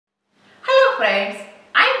Friends,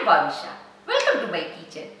 I am बादशाह। Welcome to my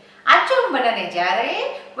kitchen. आज जो हम बनाने जा रहे हैं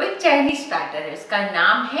वो एक चाइनीज स्टार्टर है। उसका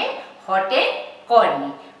नाम है हॉट एंड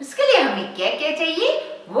कॉर्नी। उसके लिए हमें क्या क्या चाहिए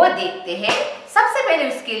वो देखते हैं। सबसे पहले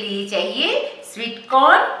उसके लिए चाहिए sweet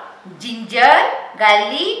corn, ginger,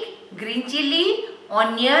 garlic, green chilli,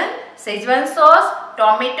 onion, Schezwan sauce,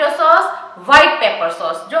 tomato sauce, white paper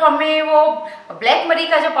sauce. जो हमें वो ब्लैक मरी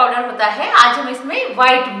का जो पाउडर होता है, आज हम इसमें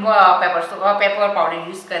व्हाइट पेपर पाउडर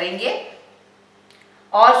यूज करेंगे,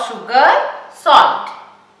 और शुगर,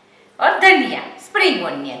 सॉल्ट और धनिया, स्प्रिंग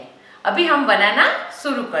ऑनियन। अभी हम बनाना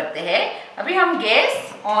शुरू करते हैं। अभी हम गैस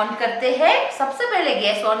ऑन करते हैं। सबसे पहले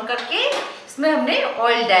गैस ऑन करके इसमें हमने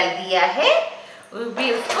ऑयल डाल दिया है।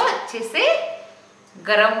 भी उसको अच्छे से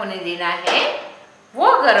गरम होने देना है।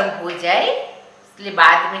 वो गरम हो जाए इसलिए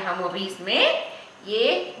बाद में हम अभी इसमें ये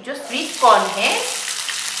जो स्वीट कॉर्न है,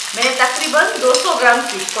 मैंने तकरीबन 200 ग्राम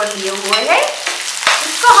स्वीट कॉर्न लिए हुए हैं,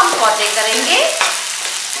 इसको हम सौते करेंगे।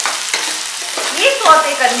 ये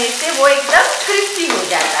सौते करने से वो एकदम क्रिस्पी हो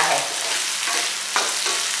जाता है,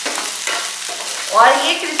 और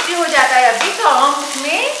ये क्रिस्पी हो जाता है अभी तो हम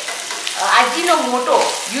उसमें अजीनोमोटो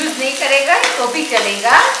यूज नहीं करेगा तो भी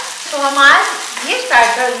चलेगा। तो हम आज ये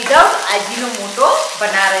स्टार्टर विदाउट अजीनोमोटो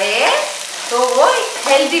बना रहे हैं, तो वो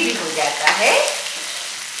हेल्दी भी हो जाता है।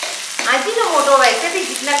 अजीनोमोटो वैसे भी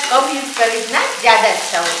जितना कम यूज करें उतना ज्यादा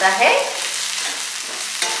अच्छा होता है।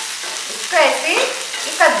 इसको ऐसे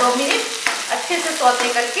 1-2 मिनट अच्छे से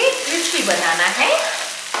सौते करके क्रिस्पी बनाना है।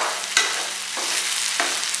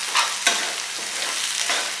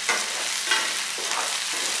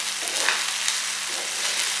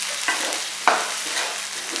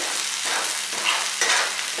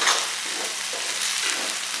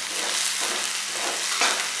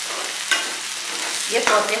 ये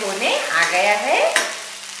सौते होने आ गया है।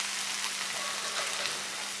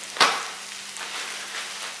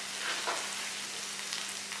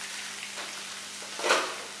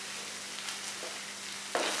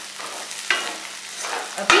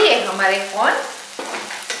 अभी ये हमारे कॉर्न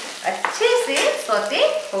अच्छे से सौते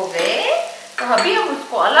हो गए, तो अभी हम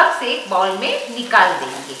उसको अलग से एक बाउल में निकाल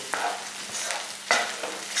देंगे।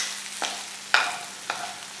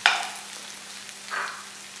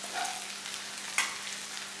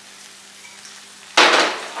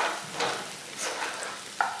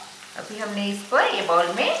 अभी हमने इसको ये बाउल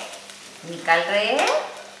में निकाल रहे हैं।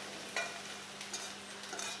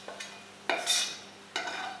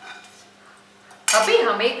 अभी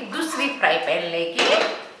हम एक दूसरी फ्राई पैन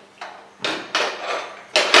लेके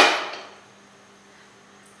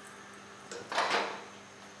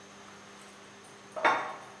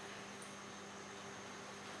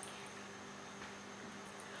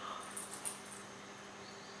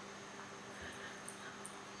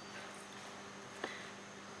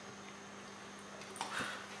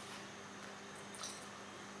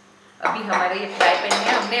अभी हमारे ये फ्राई पैन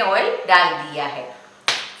में हमने ऑयल डाल दिया है।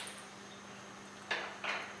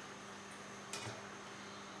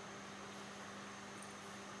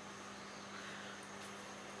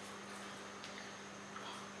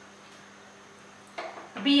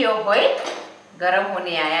 अभी ये ऑयल गरम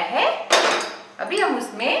होने आया है। अभी हम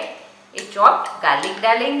उसमें एक चॉप्ड गार्लिक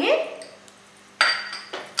डालेंगे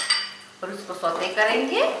और उसको सौते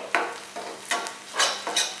करेंगे।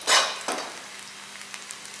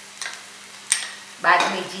 बाद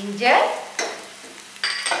में जिंजर,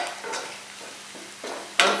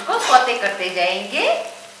 और उसको सौते करते जाएंगे।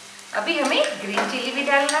 अभी हमें ग्रीन चिली भी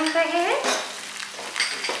डालना चाहिए।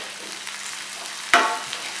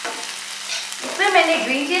 इसमें मैंने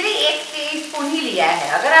ग्रीन चिली 1 टीस्पून ही लिया है।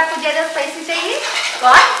 अगर आपको ज्यादा स्पाइसी चाहिए तो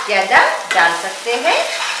आप ज्यादा डाल सकते हैं।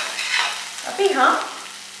 अभी हम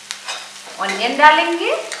ऑनियन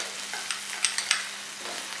डालेंगे।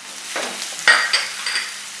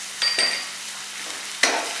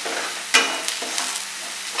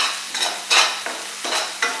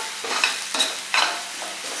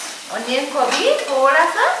 ऑनियन को भी थोड़ा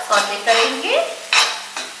सा सौते करेंगे।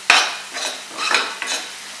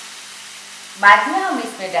 बाद में हम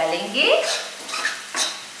इसमें डालेंगे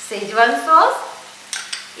शेजवान सॉस।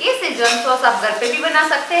 ये शेजवान सॉस आप घर पे भी बना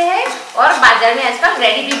सकते हैं और बाजार में आजकल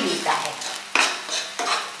रेडी भी मिलता है।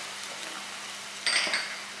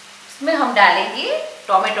 इसमें हम डालेंगे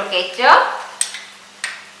टोमेटो केचप,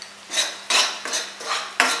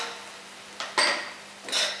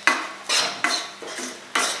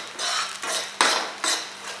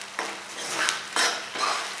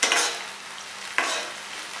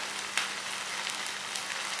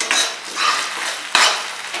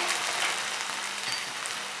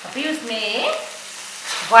 अभी उसमें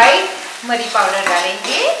व्हाइट मरी पाउडर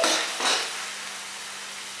डालेंगे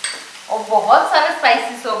और बहुत सारे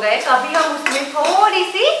स्पाइसेस हो गए, तो अभी हम उसमें थोड़ी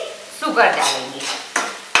सी शुगर डालेंगे।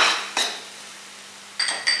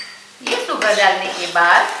 ये शुगर डालने के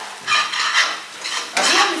बाद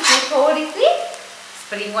अभी हम इसमें थोड़ी सी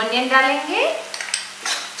स्प्रिंग ऑनियन डालेंगे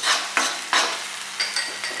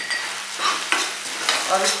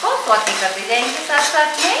और उसको सौते करते जाएंगे साथ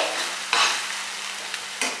साथ में।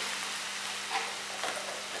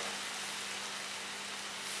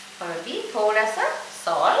 और अभी थोड़ा सा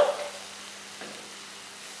सॉल्ट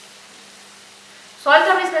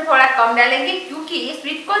हम इसमें थोड़ा कम डालेंगे, क्योंकि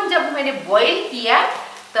स्वीट कॉर्न जब मैंने बॉईल किया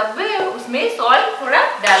तब उसमें सॉल्ट थोड़ा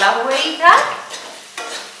डाला हुआ ही था।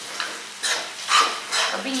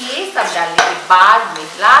 अभी ये सब डालने के बाद में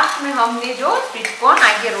लास्ट में हमने जो स्वीट कॉर्न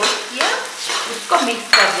आगे रोस्ट किया उसको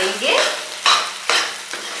मिक्स कर देंगे।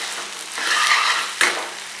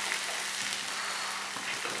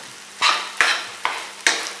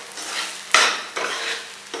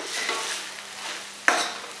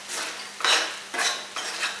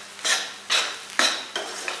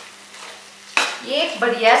 ये एक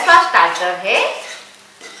बढ़िया सा स्टार्टर है,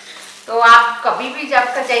 तो आप कभी भी जब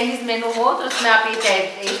आपका चाइनीज मेनू हो तो उसमें आप ये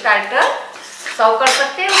स्टार्टर सर्व कर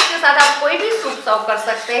सकते हैं। उसके साथ आप कोई भी सूप सर्व कर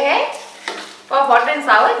सकते हैं, और हॉट एंड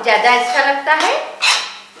सावर ज्यादा अच्छा लगता है।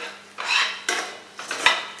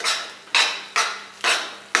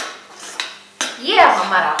 ये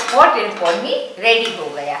हमारा हॉट एंड कॉर्नी रेडी हो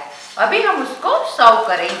गया। अभी हम उसको सर्व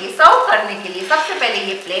करेंगे। सर्व करने के लिए सबसे पहले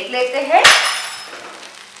ये प्लेट लेते हैं।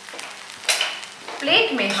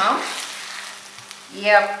 प्लेट में हम ये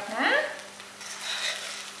अपना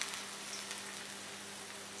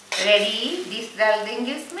रेडी डिश डाल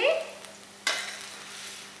देंगे इसमें।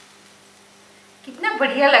 कितना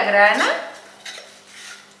बढ़िया लग रहा है ना,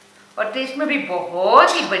 और टेस्ट में भी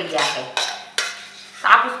बहुत ही बढ़िया है। तो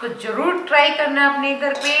आप उसको जरूर ट्राई करना अपने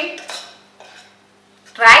घर पे।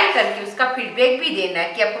 ट्राई करके उसका फीडबैक भी देना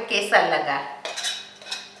कि आपको कैसा लगा।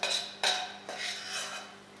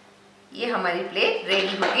 ये हमारी प्लेट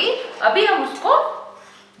रेडी हो गई। अभी हम उसको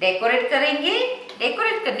डेकोरेट करेंगे।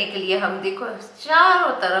 डेकोरेट करने के लिए हम देखो चारों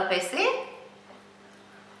तरफ ऐसे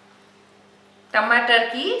टमाटर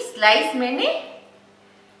की स्लाइस मैंने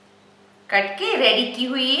कट के रेडी की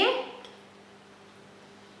हुई है।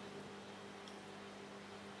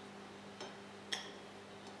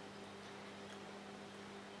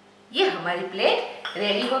 ये हमारी प्लेट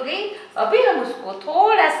रेडी हो गई। अभी हम उसको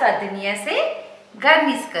थोड़ा सा धनिया से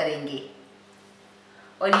गार्निश करेंगे,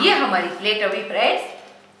 और ये हमारी प्लेट अभी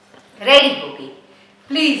फ्रेंड्स रेडी हो गई।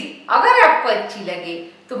 प्लीज अगर आपको अच्छी लगे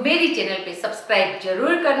तो मेरी चैनल पे सब्सक्राइब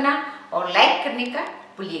जरूर करना और लाइक करने का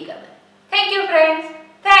भूलिएगा। Thank you friends,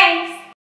 thanks.